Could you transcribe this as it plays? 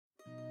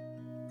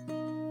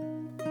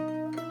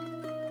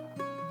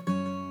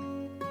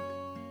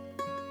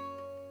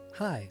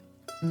Hi,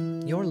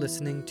 you're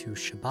listening to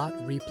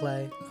Shabbat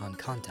Replay on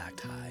Contact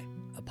High,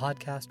 a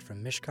podcast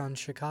from Mishkan,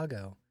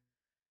 Chicago.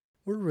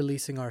 We're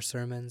releasing our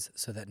sermons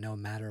so that no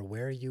matter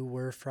where you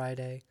were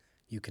Friday,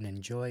 you can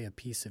enjoy a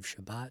piece of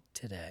Shabbat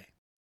today.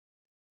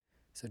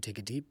 So take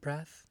a deep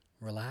breath,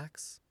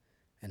 relax,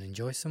 and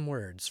enjoy some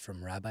words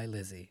from Rabbi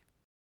Lizzie.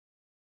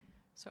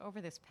 So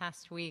over this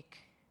past week,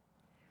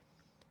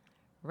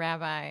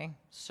 Rabbi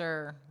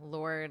Sir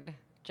Lord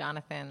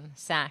Jonathan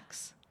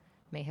Sacks,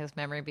 may his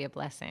memory be a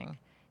blessing,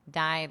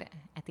 died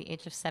at the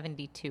age of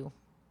 72.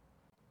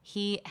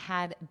 He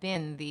had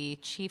been the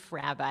chief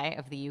rabbi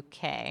of the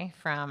UK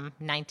from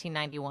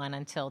 1991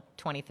 until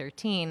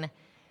 2013,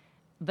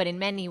 but in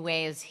many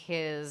ways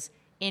his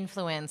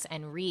influence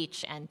and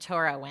reach and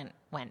Torah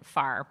went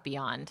far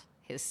beyond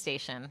his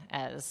station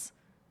as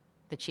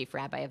the chief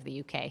rabbi of the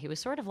UK. He was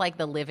sort of like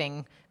the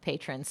living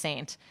patron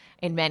saint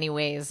in many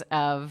ways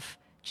of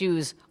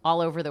Jews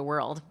all over the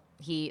world.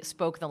 He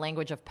spoke the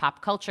language of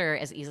pop culture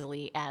as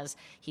easily as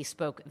he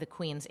spoke the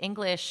Queen's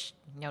English.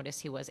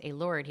 Notice he was a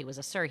lord, he was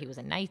a sir, he was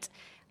a knight.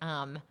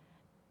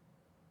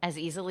 As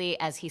easily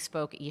as he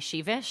spoke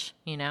yeshivish,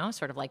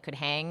 sort of like could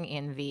hang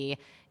in the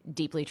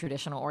deeply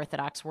traditional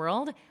Orthodox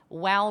world,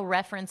 while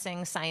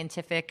referencing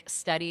scientific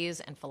studies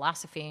and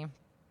philosophy.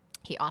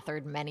 He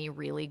authored many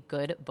really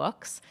good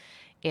books.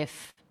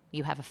 If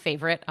you have a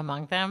favorite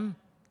among them,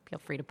 feel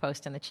free to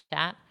post in the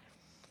chat.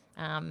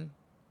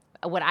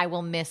 What I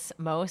will miss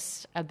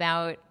most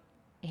about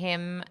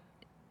him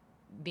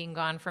being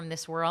gone from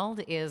this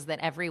world is that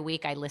every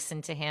week I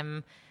listen to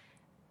him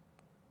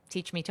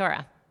teach me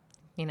Torah,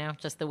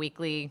 just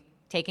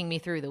taking me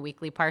through the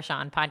weekly Parsha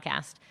on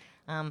podcast,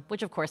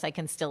 which of course I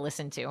can still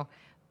listen to,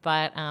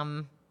 but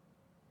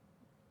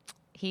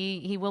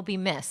he will be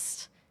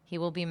missed. He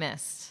will be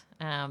missed.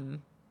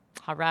 Harav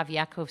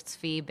Yaakov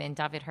Tzvi ben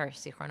David Hirsch,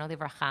 Zichrono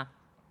Livracha.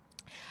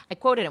 I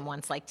quoted him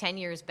once, like 10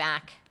 years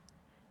back,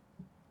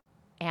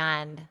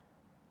 and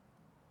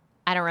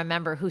I don't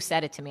remember who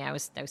said it to me. I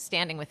was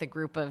standing with a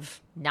group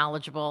of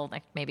knowledgeable,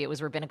 like maybe it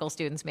was rabbinical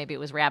students, maybe it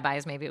was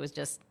rabbis, maybe it was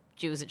just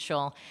Jews at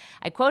Shul.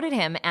 I quoted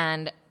him,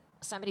 and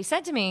somebody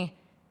said to me,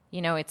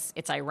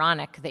 it's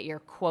ironic that you're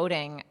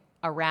quoting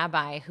a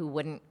rabbi who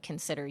wouldn't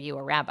consider you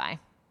a rabbi.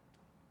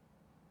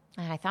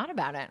 And I thought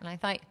about it, and I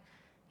thought,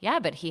 yeah,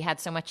 but he had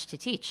so much to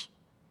teach.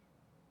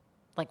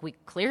 Like, we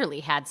clearly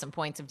had some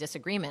points of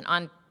disagreement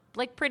on,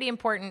 like, pretty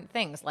important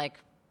things, like,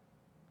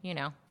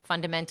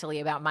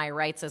 fundamentally about my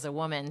rights as a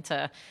woman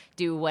to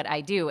do what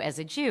I do as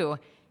a Jew.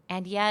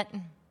 And yet,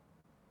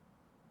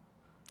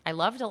 I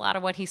loved a lot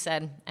of what he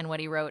said and what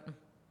he wrote.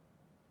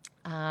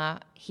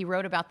 He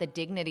wrote about the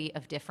dignity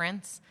of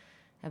difference,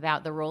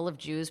 about the role of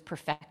Jews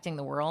perfecting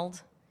the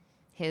world,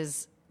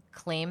 his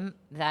claim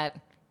that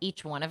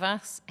each one of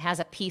us has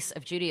a piece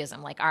of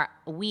Judaism, like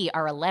we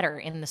are a letter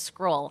in the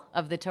scroll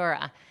of the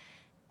Torah.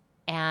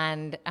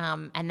 And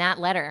that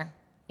letter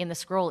in the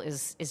scroll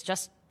is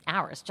just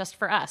ours, just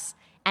for us.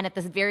 And at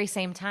the very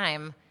same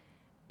time,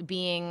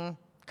 being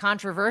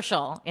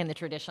controversial in the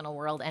traditional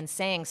world and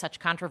saying such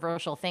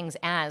controversial things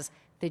as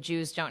the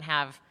Jews don't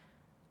have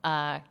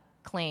a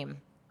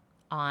claim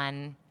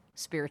on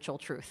spiritual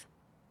truth,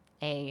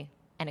 an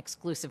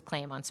exclusive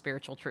claim on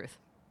spiritual truth.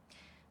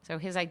 So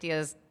his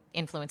ideas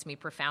influenced me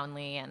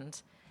profoundly,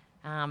 and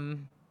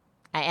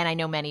I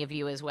know many of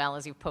you as well,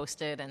 as you've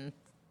posted and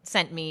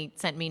sent me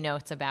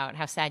notes about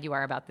how sad you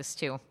are about this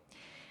too.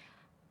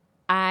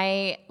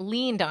 I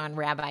leaned on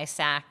Rabbi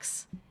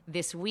Sacks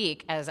this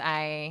week as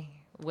I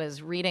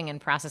was reading and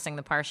processing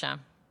the Parsha.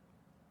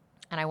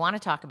 And I want to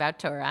talk about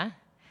Torah,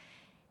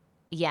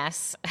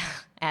 yes,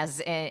 as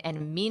a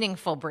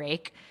meaningful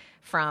break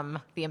from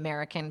the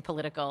American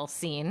political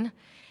scene,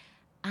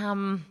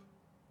 and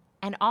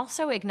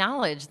also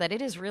acknowledge that it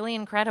is really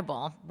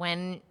incredible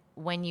when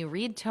you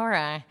read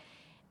Torah.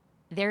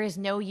 There is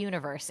no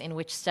universe in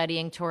which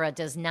studying Torah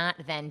does not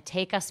then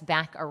take us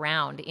back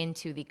around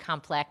into the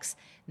complex,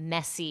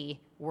 messy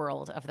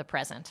world of the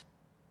present.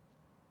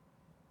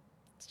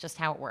 It's just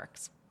how it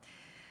works.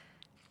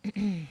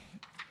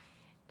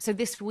 So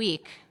this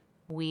week,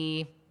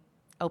 we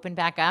open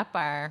back up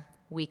our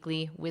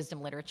weekly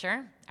wisdom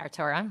literature, our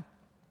Torah,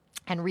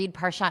 and read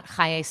Parshat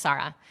Chayei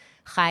Sarah.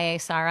 Chayei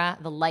Sarah,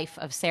 the life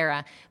of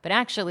Sarah. But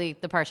actually,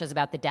 the Parsha is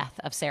about the death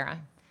of Sarah.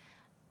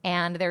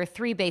 And there are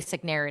three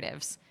basic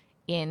narratives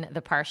in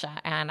the Parsha,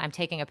 and I'm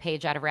taking a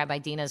page out of Rabbi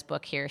Dina's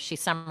book here. She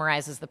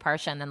summarizes the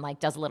Parsha and then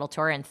does a little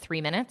Torah in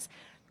 3 minutes.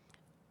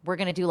 We're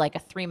going to do a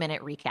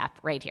 3-minute recap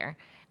right here.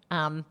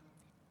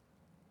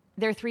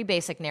 There are three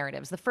basic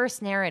narratives. The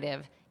first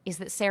narrative is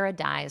that Sarah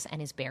dies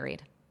and is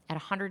buried at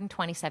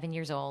 127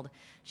 years old.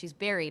 She's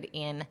buried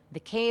in the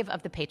cave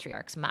of the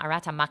patriarchs,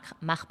 Ma'arat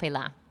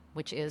Machpelah,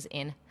 which is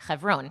in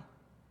Hebron,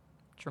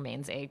 which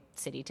remains a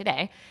city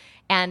today.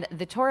 And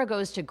the Torah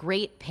goes to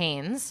great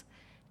pains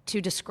to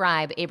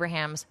describe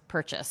Abraham's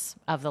purchase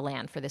of the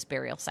land for this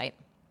burial site.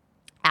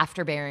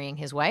 After burying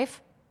his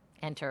wife,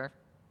 enter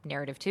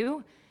narrative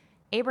 2,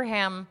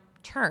 Abraham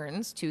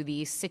turns to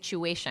the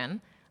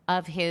situation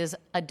of his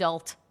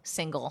adult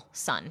single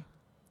son.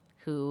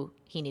 who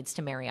he needs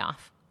to marry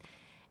off.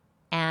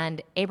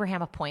 And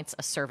Abraham appoints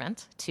a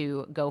servant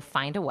to go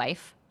find a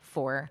wife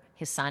for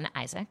his son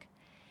Isaac.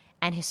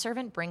 And his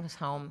servant brings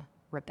home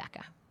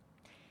Rebekah.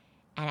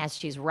 And as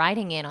she's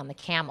riding in on the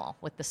camel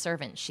with the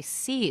servant, she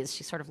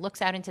sort of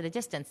looks out into the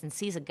distance and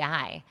sees a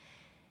guy.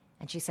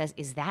 And she says,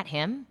 "Is that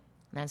him?"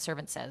 And the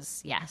servant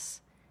says,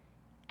 "Yes."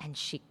 And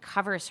she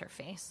covers her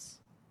face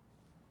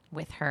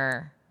with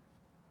her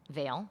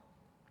veil.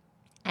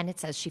 And it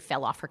says she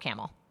fell off her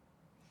camel.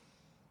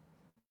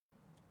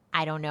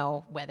 I don't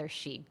know whether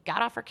she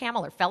got off her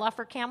camel or fell off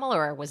her camel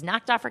or was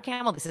knocked off her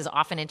camel. This is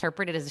often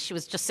interpreted as she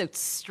was just so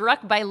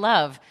struck by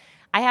love.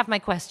 I have my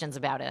questions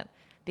about it,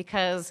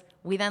 because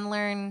we then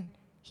learn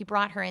he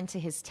brought her into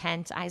his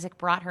tent. Isaac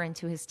brought her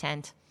into his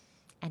tent,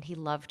 and he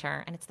loved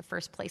her. And it's the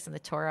first place in the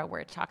Torah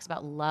where it talks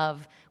about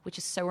love, which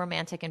is so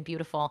romantic and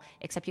beautiful,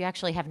 except you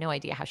actually have no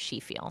idea how she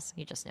feels.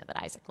 You just know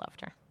that Isaac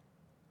loved her.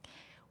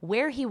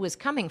 Where he was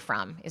coming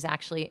from is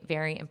actually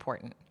very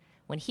important.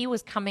 When he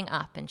was coming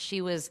up and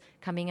she was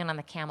coming in on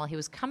the camel, he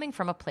was coming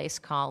from a place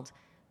called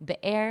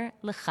Be'er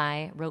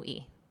L'chai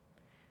Roi.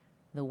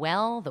 The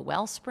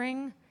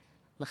wellspring,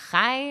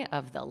 L'chai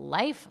of the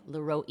life,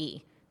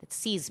 L'roi, that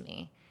sees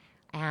me.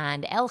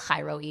 And El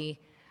Chai Roi,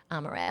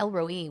 or El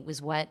Roi,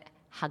 was what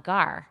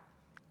Hagar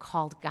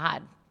called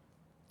God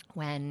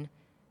when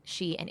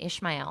she and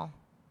Ishmael,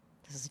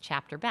 this is a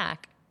chapter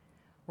back,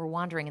 were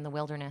wandering in the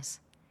wilderness,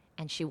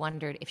 and she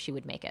wondered if she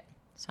would make it.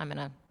 So I'm going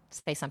to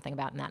say something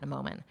about that in a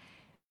moment.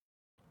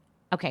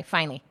 Okay,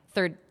 finally,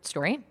 third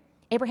story.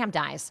 Abraham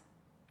dies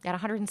at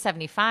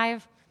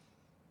 175.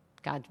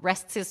 God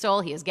rests his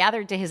soul. He is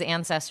gathered to his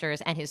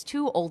ancestors, and his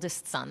two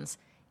oldest sons,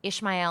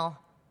 Ishmael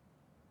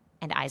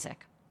and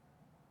Isaac,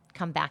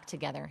 come back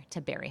together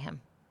to bury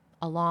him,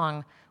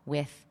 along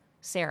with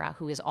Sarah,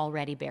 who is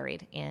already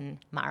buried in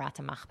Ma'arat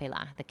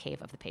Machpelah, the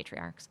cave of the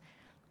patriarchs.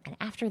 And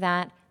after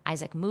that,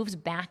 Isaac moves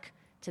back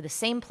to the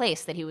same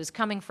place that he was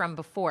coming from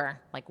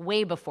before, like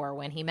way before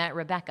when he met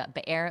Rebekah,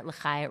 Be'er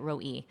L'chai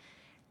Roi.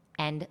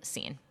 End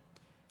scene.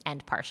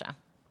 End Parsha.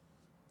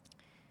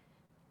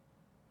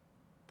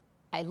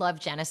 I love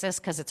Genesis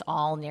because it's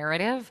all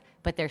narrative,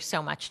 but there's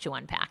so much to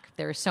unpack.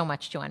 There's so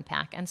much to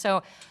unpack. And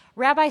so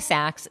Rabbi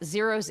Sachs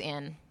zeroes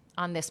in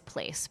on this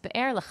place,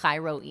 Be'er L'chai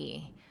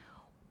Roi.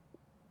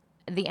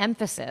 The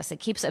emphasis, it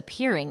keeps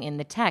appearing in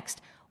the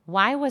text.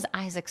 Why was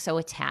Isaac so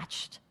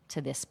attached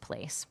to this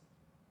place?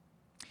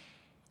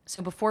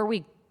 So before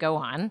we go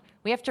on,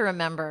 we have to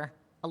remember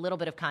a little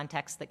bit of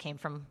context that came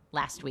from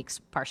last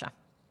week's Parsha.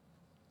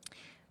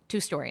 Two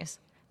stories.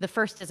 The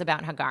first is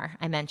about Hagar.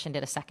 I mentioned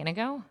it a second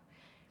ago.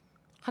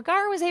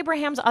 Hagar was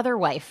Abraham's other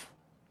wife.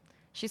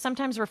 She's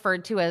sometimes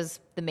referred to as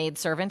the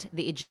maidservant,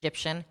 the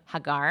Egyptian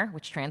Hagar,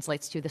 which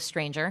translates to the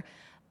stranger.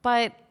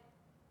 But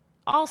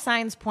all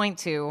signs point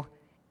to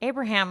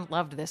Abraham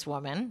loved this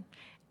woman,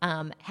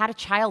 had a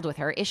child with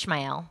her,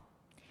 Ishmael.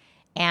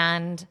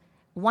 And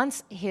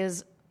once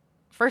his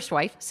first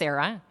wife,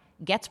 Sarah,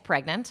 gets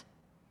pregnant,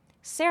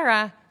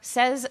 Sarah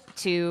says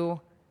to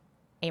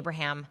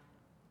Abraham,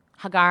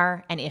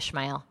 Hagar and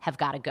Ishmael have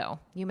got to go.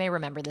 You may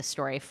remember this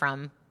story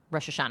from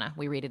Rosh Hashanah.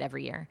 We read it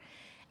every year.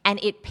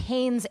 And it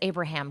pains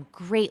Abraham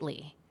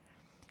greatly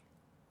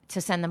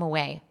to send them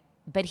away,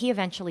 but he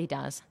eventually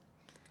does.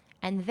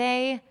 And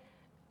they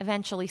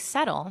eventually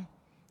settle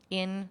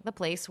in the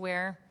place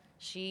where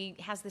she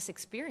has this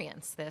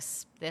experience,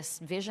 this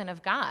vision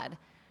of God,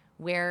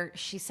 where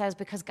she says,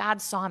 because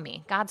God saw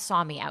me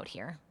out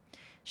here.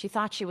 She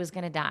thought she was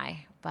going to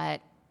die,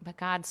 but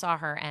God saw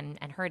her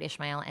and heard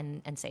Ishmael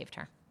and saved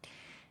her.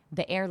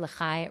 Be'er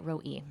L'chai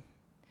Roi.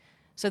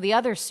 So the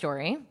other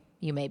story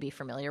you may be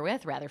familiar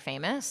with, rather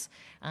famous,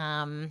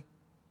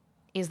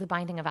 is the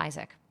binding of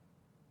Isaac.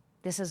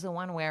 This is the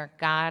one where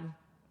God,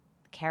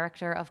 the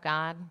character of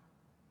God,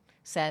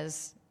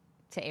 says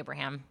to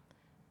Abraham,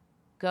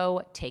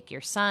 go take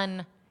your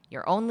son,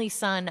 your only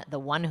son, the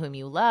one whom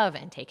you love,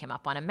 and take him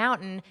up on a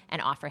mountain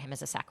and offer him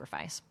as a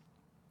sacrifice.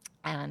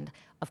 And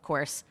of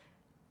course,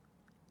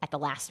 at the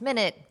last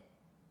minute,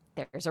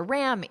 there's a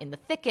ram in the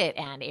thicket,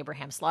 and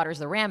Abraham slaughters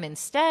the ram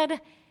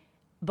instead.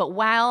 But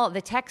while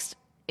the text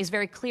is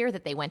very clear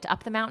that they went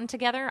up the mountain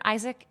together,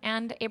 Isaac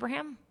and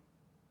Abraham,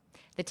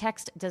 the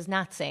text does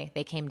not say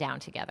they came down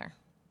together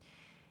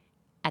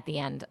at the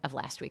end of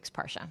last week's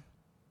Parsha.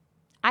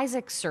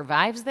 Isaac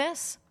survives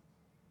this,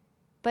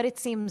 but it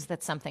seems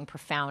that something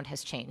profound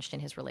has changed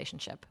in his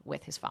relationship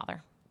with his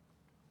father.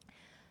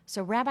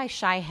 So Rabbi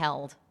Shai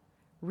Held,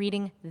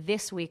 reading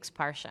this week's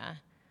Parsha,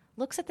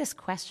 looks at this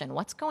question,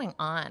 what's going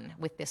on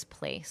with this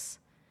place?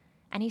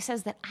 And he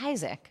says that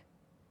Isaac,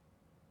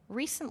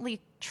 recently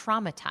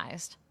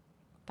traumatized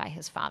by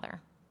his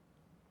father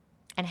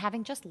and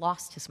having just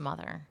lost his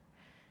mother,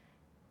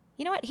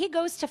 you know what? He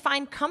goes to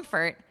find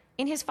comfort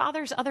in his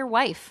father's other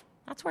wife.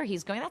 That's where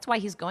he's going. That's why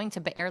he's going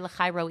to Be'er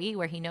L'chai Roi,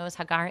 where he knows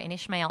Hagar and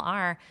Ishmael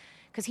are,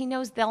 because he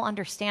knows they'll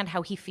understand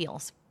how he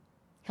feels.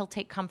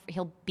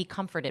 He'll be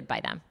comforted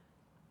by them.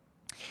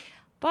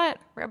 But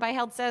Rabbi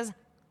Held says,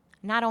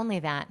 not only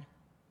that,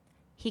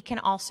 he can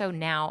also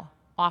now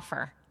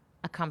offer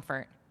a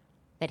comfort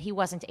that he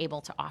wasn't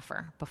able to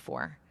offer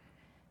before.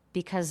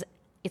 Because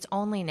it's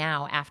only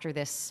now, after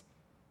this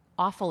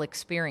awful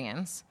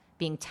experience,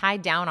 being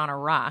tied down on a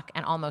rock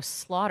and almost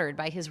slaughtered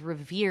by his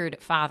revered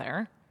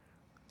father,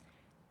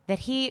 that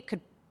he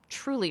could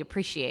truly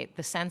appreciate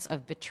the sense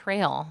of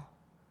betrayal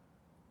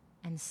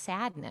and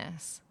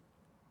sadness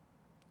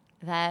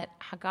that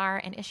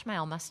Hagar and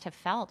Ishmael must have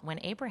felt when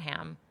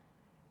Abraham,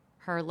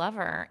 her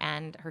lover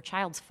and her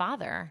child's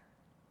father,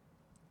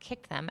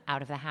 kicked them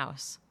out of the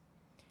house.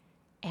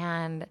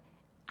 And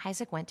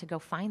Isaac went to go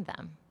find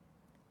them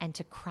and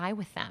to cry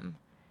with them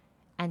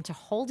and to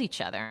hold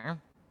each other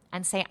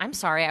and say, I'm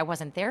sorry I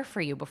wasn't there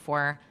for you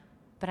before,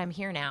 but I'm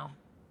here now.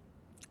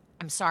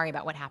 I'm sorry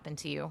about what happened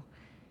to you.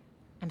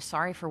 I'm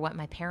sorry for what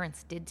my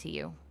parents did to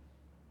you,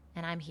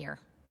 and I'm here.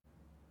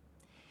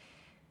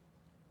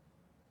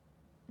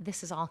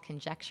 This is all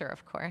conjecture,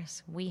 of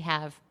course. We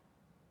have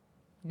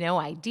no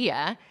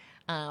idea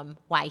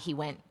why he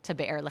went to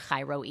Be'er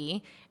L'chai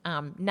Roi.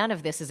 None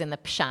of this is in the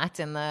pshat,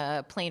 in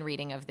the plain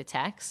reading of the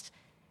text.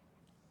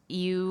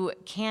 You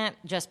can't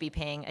just be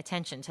paying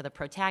attention to the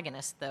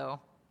protagonist, though,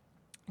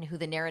 and who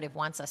the narrative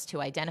wants us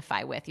to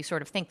identify with. You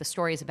sort of think the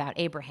story is about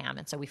Abraham,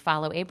 and so we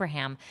follow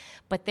Abraham.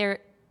 But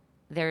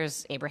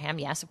there's Abraham,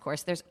 yes, of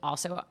course. There's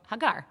also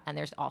Hagar, and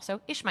there's also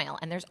Ishmael,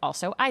 and there's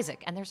also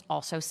Isaac, and there's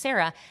also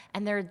Sarah.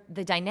 And they're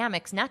the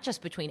dynamics not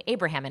just between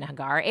Abraham and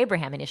Hagar,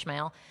 Abraham and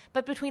Ishmael,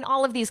 but between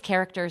all of these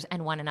characters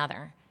and one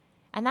another.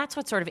 And that's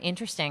what's sort of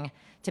interesting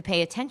to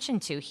pay attention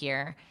to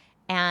here.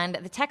 And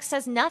the text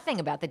says nothing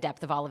about the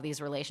depth of all of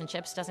these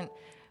relationships, doesn't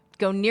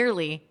go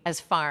nearly as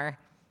far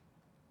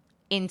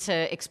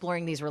into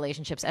exploring these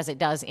relationships as it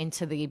does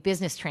into the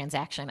business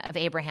transaction of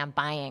Abraham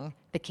buying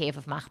the cave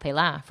of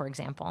Machpelah, for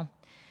example.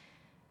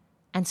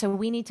 And so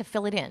we need to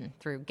fill it in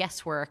through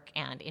guesswork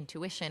and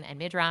intuition and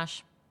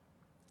midrash.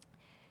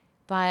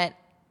 But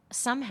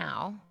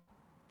somehow,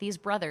 these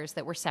brothers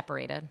that were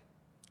separated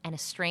and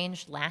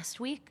estranged last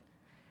week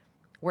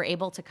were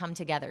able to come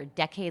together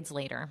decades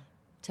later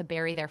to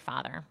bury their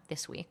father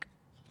this week.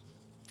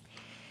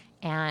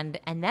 And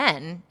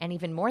then, and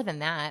even more than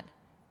that,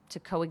 to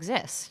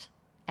coexist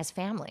as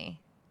family.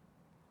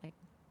 Like,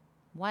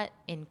 what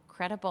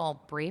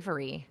incredible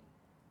bravery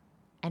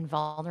and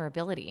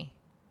vulnerability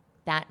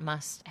that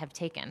must have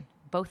taken,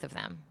 both of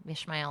them,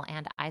 Ishmael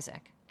and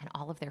Isaac, and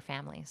all of their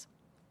families.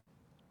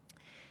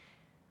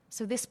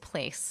 So this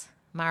place,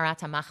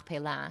 Ma'arat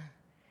Machpelah,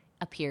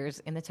 appears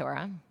in the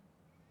Torah.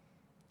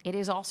 It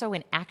is also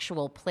an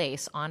actual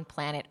place on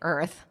planet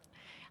Earth,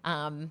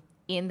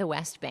 in the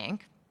West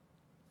Bank.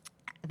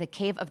 The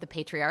Cave of the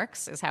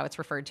Patriarchs is how it's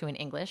referred to in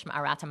English,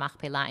 Ma'arat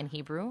Machpelah in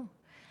Hebrew.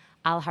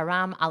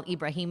 Al-Haram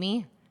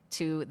al-Ibrahimi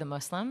to the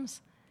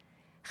Muslims.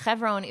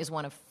 Hebron is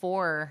one of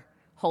 4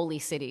 holy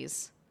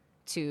cities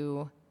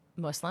to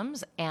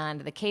Muslims,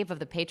 and the Cave of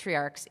the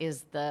Patriarchs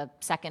is the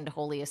second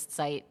holiest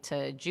site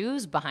to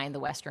Jews behind the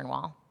Western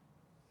Wall.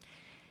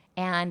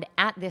 And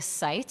at this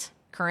site,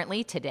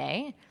 currently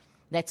today,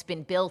 that's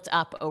been built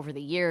up over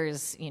the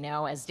years,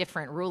 as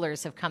different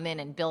rulers have come in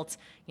and built,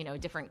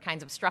 different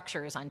kinds of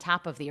structures on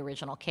top of the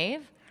original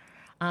cave.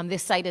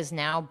 This site is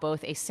now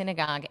both a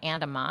synagogue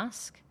and a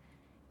mosque.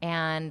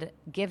 And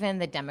given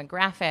the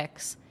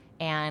demographics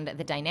and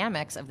the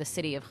dynamics of the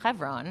city of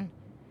Hebron,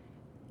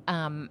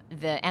 and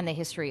the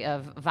history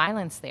of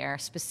violence there,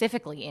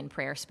 specifically in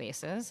prayer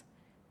spaces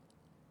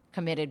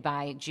committed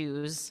by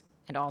Jews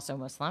and also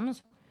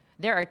Muslims,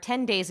 there are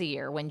 10 days a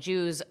year when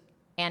Jews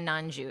and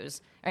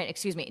non-Jews,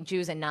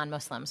 Jews and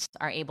non-Muslims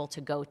are able to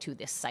go to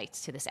this site,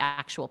 to this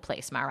actual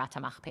place, Ma'arat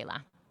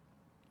Machpelah.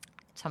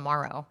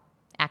 Tomorrow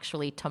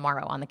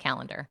on the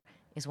calendar,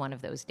 is one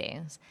of those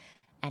days.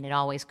 And it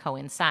always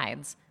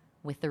coincides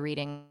with the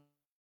reading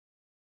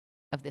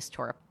of this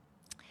Torah.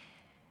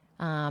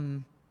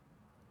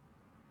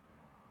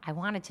 I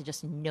wanted to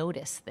just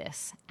notice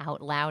this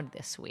out loud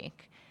this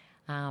week.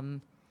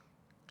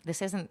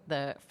 This isn't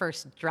the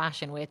first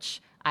drash in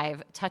which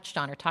I've touched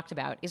on or talked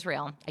about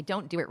Israel. I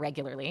don't do it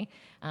regularly.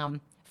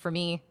 For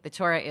me, the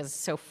Torah is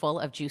so full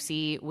of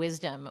juicy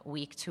wisdom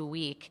week to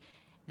week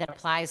that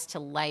applies to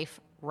life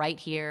right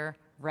here,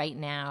 right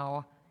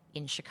now,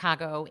 in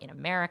Chicago, in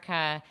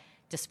America,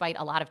 despite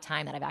a lot of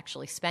time that I've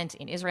actually spent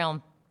in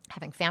Israel,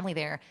 having family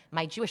there.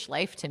 My Jewish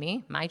life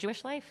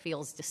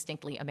feels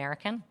distinctly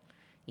American,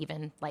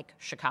 even like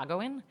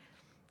Chicagoan.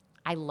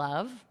 I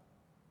love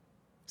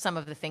some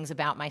of the things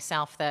about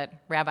myself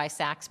that Rabbi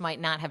Sachs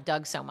might not have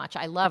dug so much.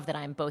 I love that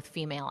I'm both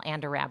female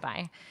and a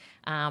rabbi,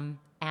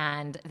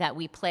 and that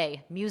we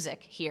play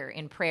music here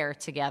in prayer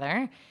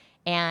together,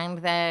 and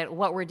that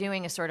what we're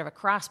doing is sort of a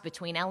cross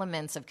between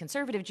elements of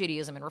conservative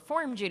Judaism and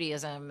Reform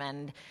Judaism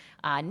and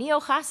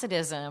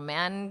Neo-Hasidism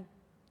and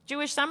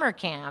Jewish summer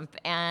camp,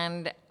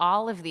 and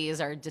all of these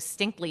are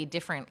distinctly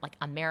different, like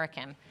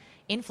American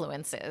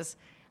influences.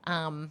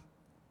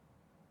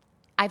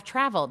 I've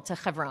traveled to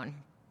Hebron.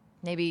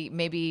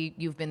 Maybe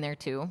you've been there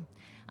too.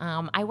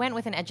 I went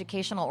with an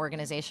educational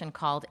organization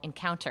called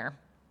Encounter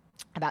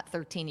about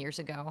 13 years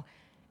ago.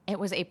 It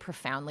was a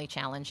profoundly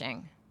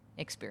challenging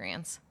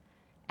experience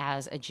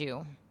as a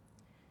Jew.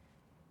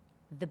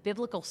 the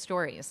biblical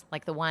stories,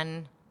 like the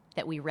one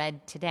that we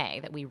read today,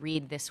 that we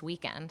read this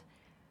weekend,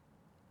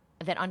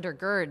 that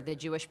undergird the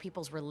Jewish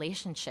people's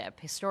relationship,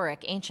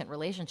 historic, ancient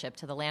relationship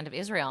to the land of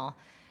Israel,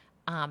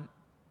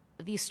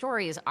 these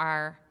stories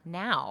are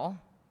now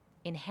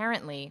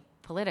inherently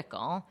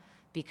political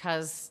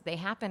because they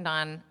happened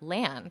on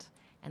land,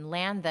 and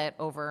land that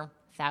over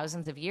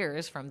thousands of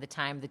years from the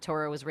time the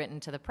Torah was written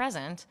to the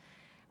present,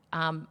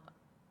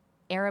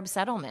 Arab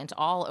settlement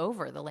all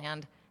over the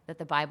land that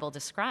the Bible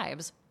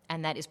describes,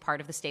 and that is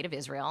part of the state of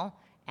Israel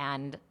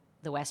and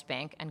the West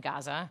Bank and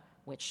Gaza,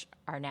 which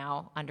are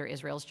now under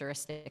Israel's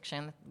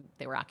jurisdiction.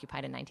 They were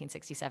occupied in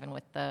 1967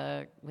 with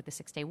the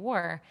Six-Day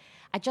War.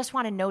 I just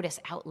want to notice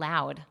out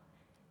loud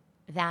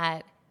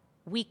that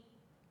we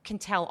can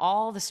tell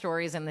all the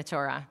stories in the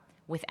Torah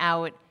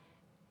without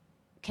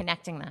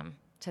connecting them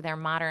to their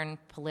modern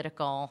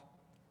political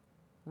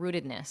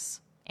rootedness,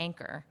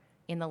 anchor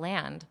in the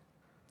land.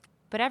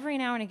 But every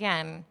now and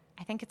again,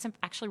 I think it's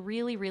actually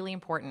really, really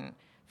important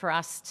for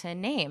us to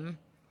name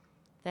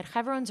that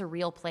Hebron's a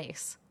real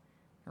place,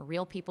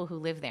 real people who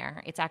live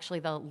there. It's actually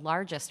the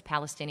largest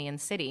Palestinian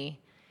city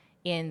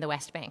in the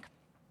West Bank.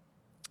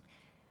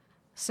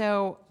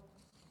 So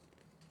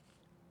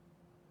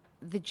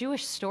the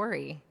Jewish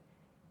story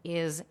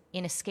is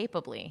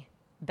inescapably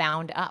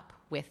bound up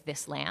with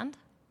this land.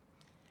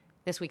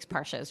 This week's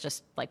Parsha is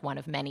just like one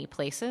of many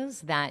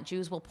places that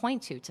Jews will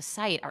point to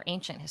cite our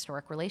ancient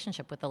historic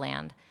relationship with the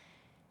land.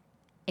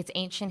 It's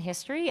ancient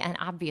history, and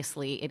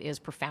obviously it is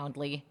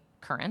profoundly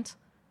current.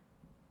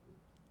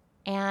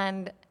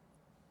 And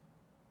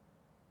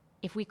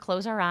if we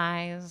close our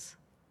eyes,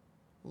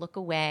 look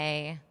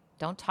away,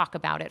 don't talk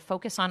about it,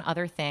 focus on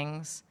other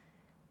things,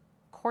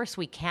 of course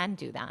we can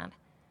do that.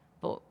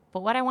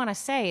 But what I want to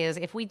say is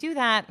if we do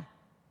that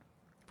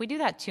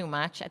too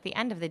much, at the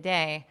end of the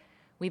day,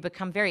 we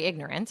become very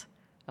ignorant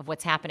of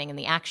what's happening in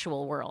the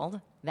actual world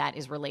that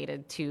is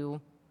related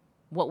to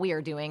what we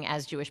are doing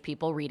as Jewish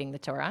people reading the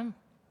Torah.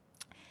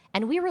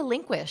 And we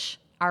relinquish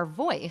our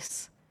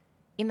voice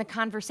in the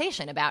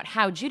conversation about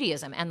how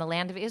Judaism and the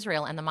land of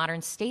Israel and the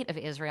modern state of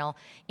Israel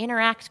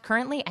interact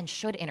currently and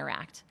should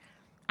interact.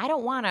 I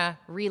don't want to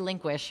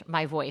relinquish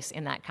my voice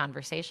in that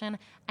conversation.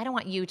 I don't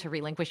want you to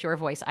relinquish your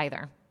voice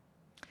either,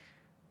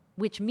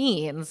 which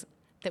means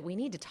that we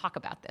need to talk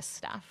about this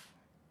stuff.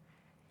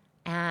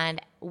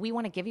 And we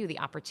want to give you the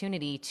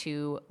opportunity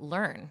to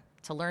learn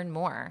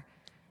more.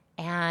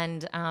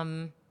 And,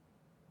 I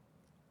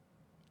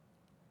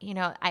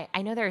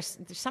know there's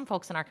some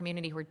folks in our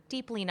community who are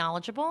deeply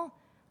knowledgeable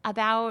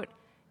about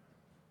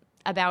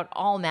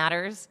all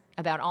matters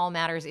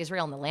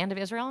Israel and the land of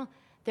Israel.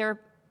 There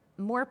are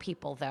more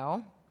people,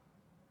 though,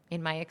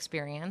 in my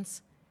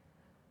experience,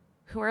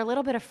 who are a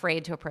little bit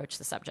afraid to approach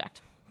the subject.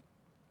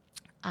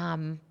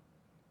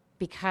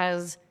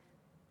 Because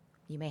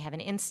you may have an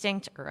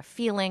instinct or a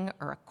feeling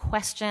or a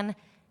question,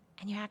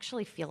 and you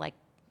actually feel like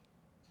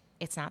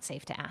it's not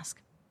safe to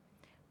ask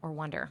or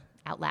wonder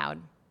out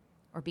loud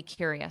or be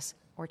curious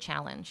or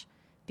challenge.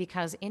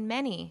 Because in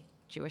many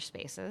Jewish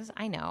spaces,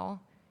 I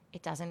know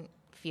it doesn't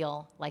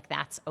feel like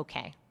that's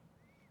okay.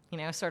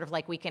 Sort of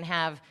like we can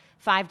have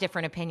 5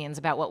 different opinions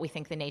about what we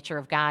think the nature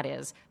of God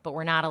is, but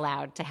we're not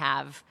allowed to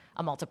have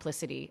a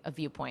multiplicity of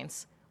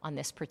viewpoints on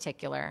this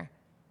particular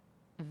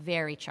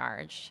very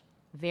charged,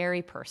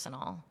 very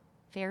personal,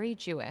 very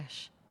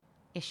Jewish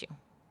issue.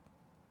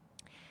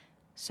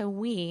 So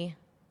we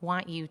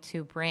want you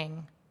to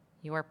bring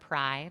your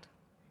pride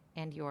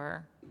and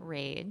your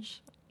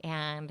rage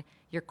and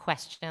your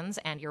questions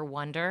and your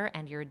wonder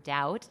and your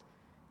doubt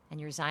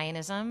and your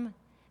Zionism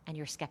and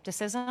your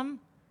skepticism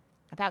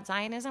about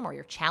Zionism or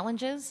your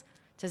challenges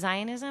to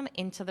Zionism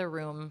into the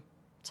room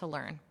to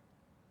learn.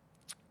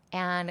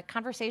 And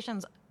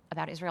conversations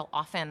about Israel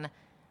often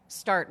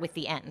start with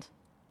the end.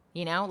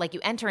 Like you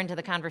enter into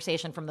the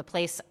conversation from the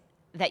place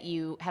that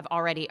you have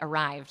already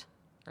arrived,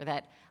 or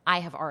that I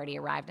have already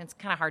arrived, and it's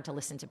kind of hard to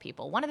listen to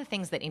people. One of the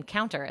things that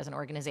Encounter as an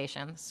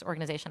organization, this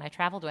organization I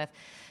traveled with,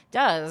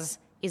 does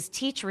is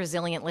teach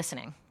resilient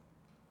listening.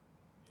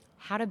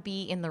 How to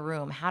be in the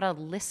room, how to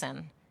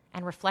listen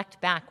and reflect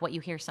back what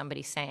you hear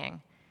somebody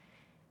saying.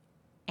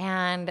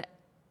 And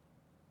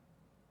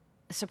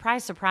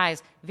surprise,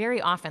 surprise,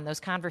 very often those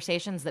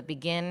conversations that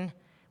begin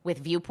with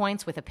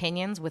viewpoints, with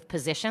opinions, with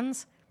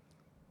positions,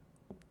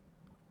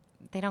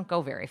 they don't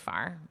go very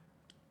far.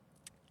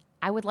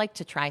 I would like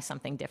to try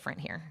something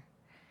different here,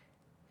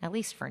 at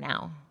least for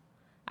now.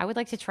 I would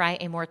like to try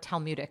a more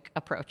Talmudic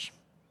approach,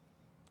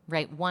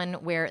 right? One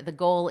where the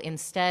goal,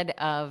 instead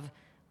of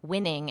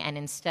winning and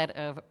instead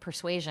of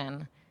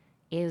persuasion,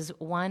 is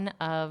one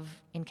of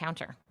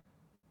encounter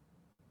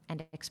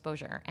and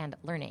exposure and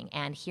learning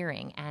and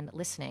hearing and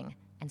listening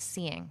and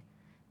seeing.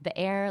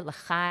 Be'er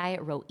l'chai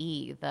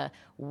ro'i, the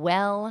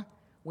well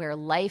where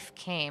life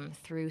came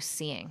through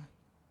seeing.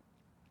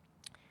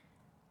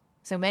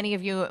 So many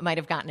of you might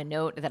have gotten a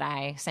note that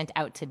I sent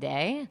out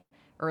today,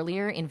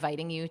 earlier,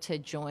 inviting you to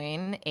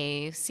join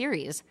a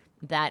series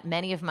that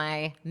many of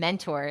my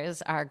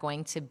mentors are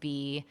going to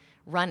be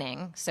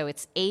running. So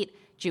it's 8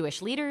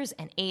 Jewish leaders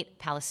and 8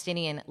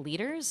 Palestinian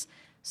leaders.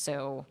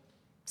 So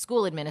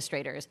school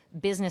administrators,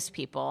 business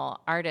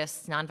people,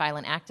 artists,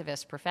 nonviolent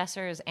activists,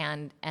 professors,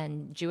 and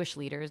Jewish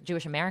leaders,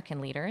 Jewish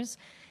American leaders.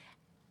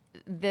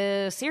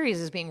 The series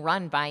is being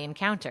run by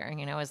Encounter.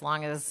 As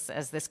long as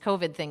this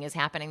COVID thing is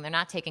happening, they're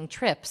not taking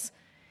trips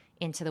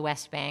into the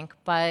West Bank,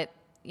 but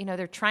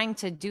they're trying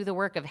to do the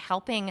work of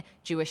helping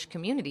Jewish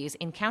communities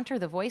encounter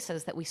the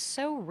voices that we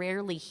so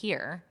rarely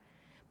hear,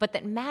 but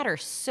that matter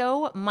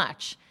so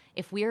much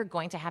if we are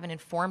going to have an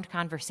informed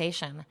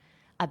conversation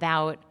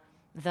about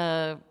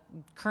the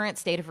current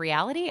state of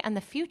reality and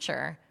the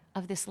future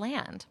of this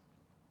land.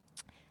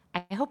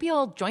 I hope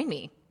you'll join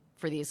me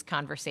for these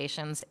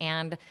conversations,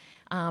 and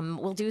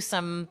we'll do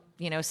some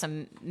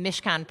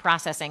Mishkan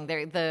processing.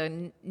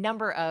 The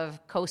number of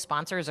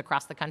co-sponsors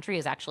across the country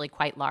is actually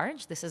quite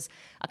large. This is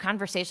a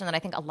conversation that I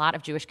think a lot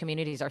of Jewish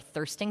communities are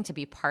thirsting to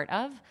be part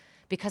of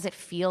because it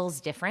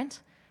feels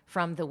different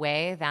from the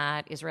way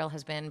that Israel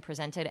has been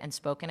presented and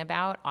spoken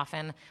about,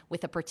 often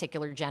with a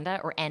particular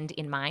agenda or end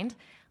in mind.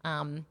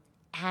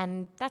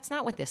 And that's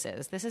not what this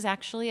is. This is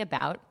actually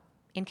about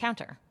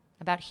encounter,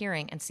 about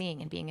hearing and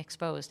seeing and being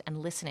exposed and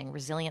listening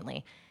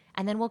resiliently.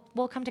 And then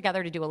we'll come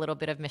together to do a little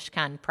bit of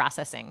Mishkan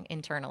processing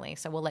internally.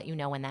 So we'll let you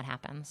know when that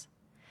happens.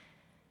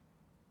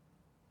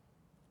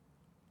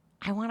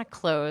 I want to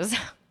close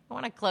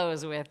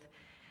with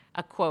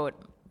a quote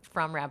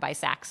from Rabbi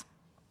Sacks.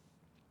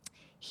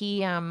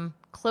 He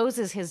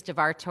closes his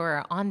Devar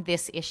Torah on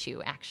this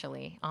issue,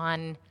 actually,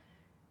 on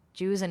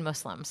Jews and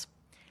Muslims,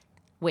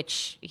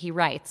 which he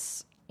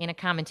writes in a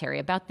commentary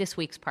about this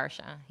week's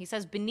Parsha. He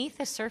says, beneath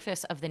the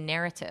surface of the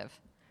narrative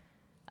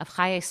of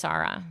Chayei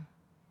Sarah,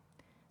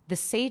 the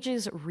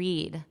sages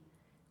read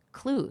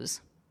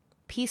clues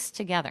pieced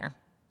together.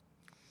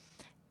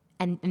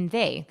 And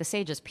they, the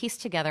sages,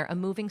 pieced together a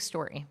moving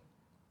story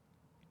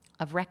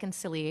of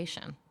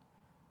reconciliation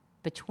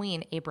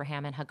between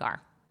Abraham and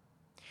Hagar.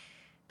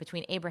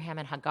 Between Abraham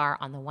and Hagar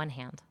on the one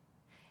hand,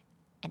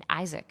 and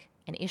Isaac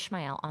and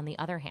Ishmael on the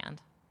other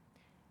hand.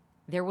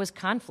 There was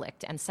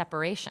conflict and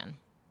separation.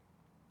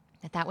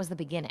 That was the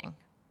beginning,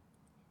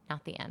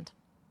 not the end.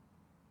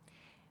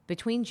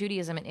 Between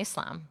Judaism and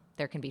Islam,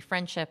 there can be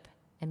friendship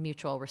and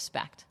mutual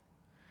respect.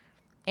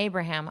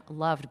 Abraham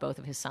loved both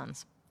of his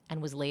sons and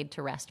was laid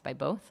to rest by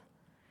both.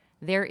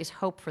 There is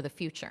hope for the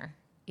future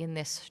in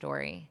this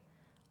story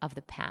of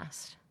the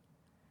past.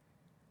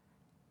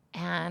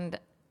 And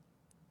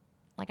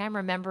I'm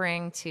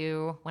remembering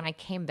when I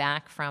came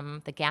back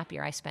from the gap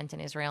year I spent in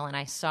Israel, and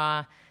I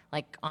saw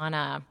on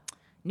a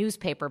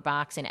newspaper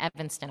box in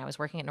Evanston, I was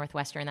working at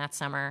Northwestern that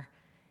summer,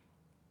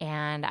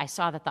 and I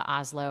saw that the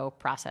Oslo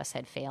process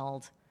had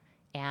failed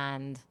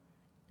and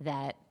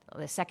that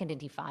the second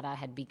intifada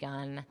had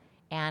begun,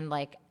 and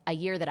a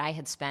year that I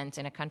had spent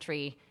in a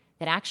country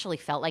that actually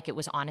felt like it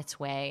was on its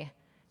way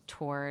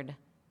toward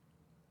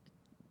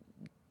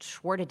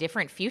a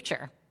different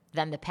future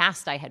than the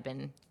past I had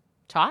been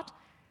taught.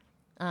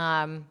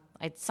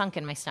 It sunk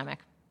in my stomach.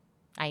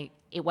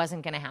 It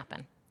wasn't going to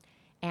happen.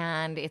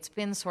 And it's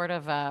been sort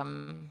of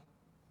an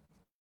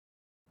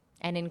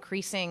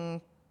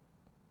increasingly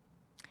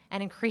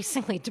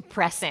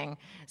depressing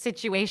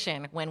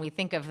situation when we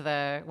think of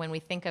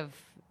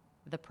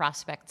the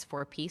prospects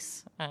for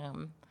peace.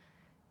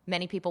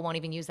 Many people won't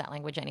even use that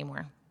language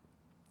anymore.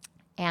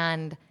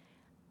 And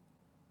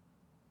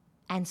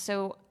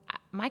so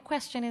my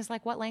question is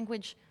what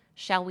language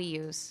shall we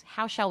use?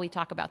 How shall we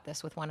talk about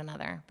this with one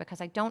another?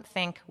 Because I don't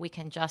think we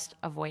can just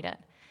avoid it.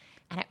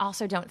 And I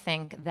also don't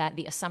think that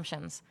the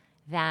assumptions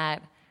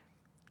that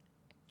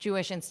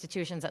Jewish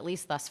institutions, at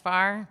least thus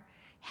far,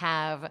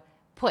 have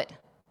put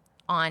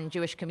on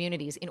Jewish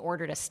communities in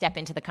order to step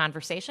into the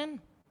conversation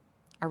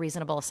are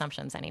reasonable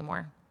assumptions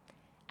anymore.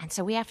 And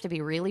so we have to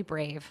be really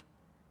brave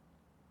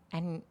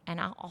and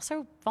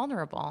also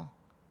vulnerable,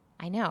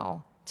 I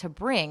know, to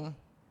bring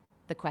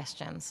the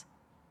questions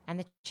and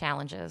the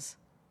challenges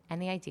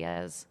and the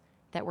ideas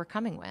that we're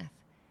coming with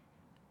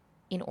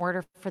in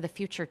order for the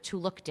future to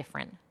look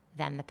different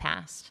than the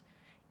past.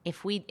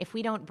 If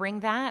we don't bring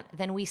that,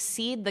 then we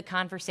cede the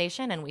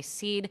conversation and we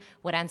cede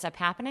what ends up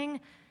happening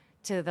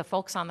to the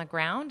folks on the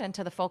ground and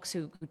to the folks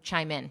who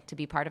chime in to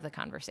be part of the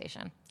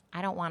conversation.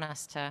 I don't want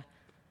us to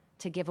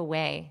give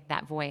away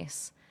that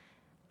voice.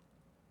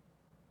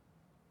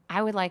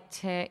 I would like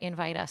to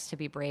invite us to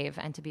be brave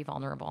and to be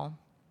vulnerable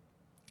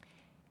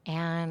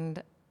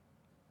and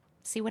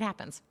see what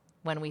happens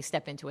when we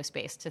step into a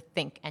space to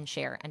think and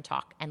share and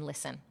talk and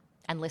listen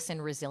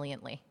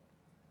resiliently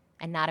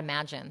and not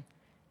imagine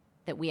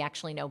that we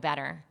actually know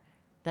better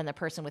than the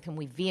person with whom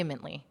we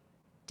vehemently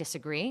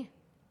disagree.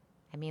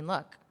 I mean,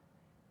 look,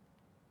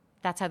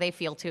 that's how they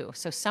feel too.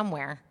 So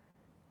somewhere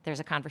there's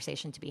a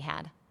conversation to be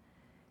had.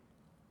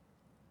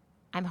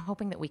 I'm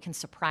hoping that we can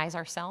surprise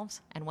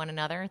ourselves and one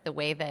another the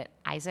way that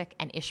Isaac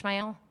and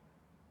Ishmael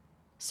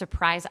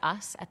surprise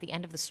us at the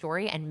end of the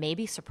story and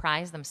maybe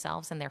surprise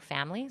themselves and their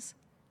families.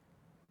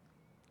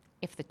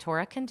 If the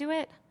Torah can do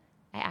it,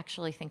 I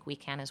actually think we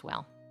can as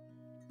well.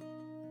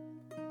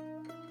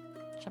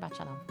 Shabbat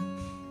Shalom.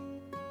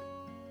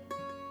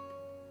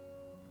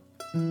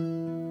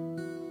 You've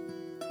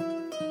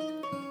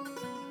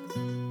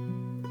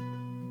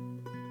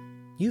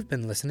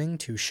been listening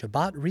to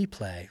Shabbat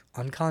Replay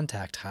on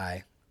Contact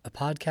High, a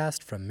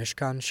podcast from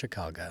Mishkan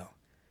Chicago.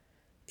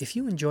 If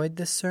you enjoyed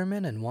this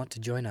sermon and want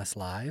to join us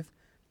live,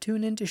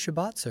 tune into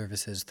Shabbat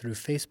services through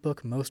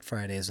Facebook most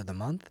Fridays of the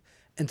month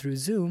and through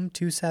Zoom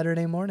 2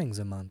 Saturday mornings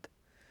a month.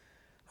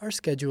 Our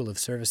schedule of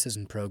services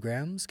and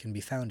programs can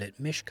be found at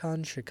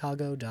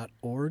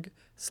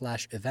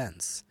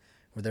mishkanchicago.org/events,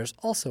 where there's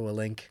also a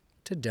link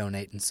to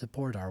donate and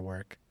support our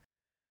work.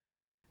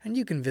 And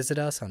you can visit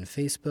us on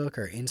Facebook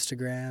or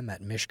Instagram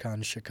at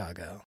Mishkan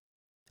Chicago.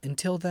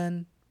 Until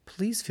then,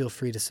 please feel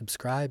free to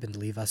subscribe and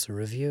leave us a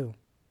review.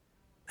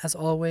 As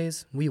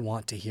always, we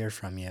want to hear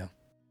from you.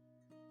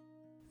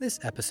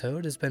 This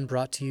episode has been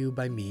brought to you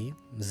by me,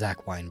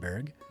 Zach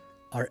Weinberg,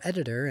 our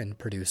editor and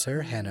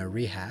producer, Hannah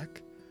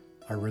Rehak,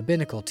 our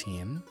rabbinical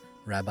team,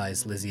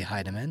 Rabbis Lizzie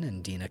Heidemann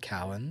and Dina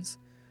Cowens,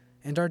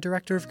 and our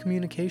director of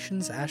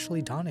communications,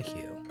 Ashley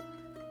Donahue.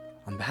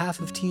 On behalf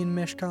of Teen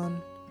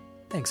Mishkan,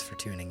 thanks for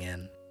tuning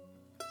in.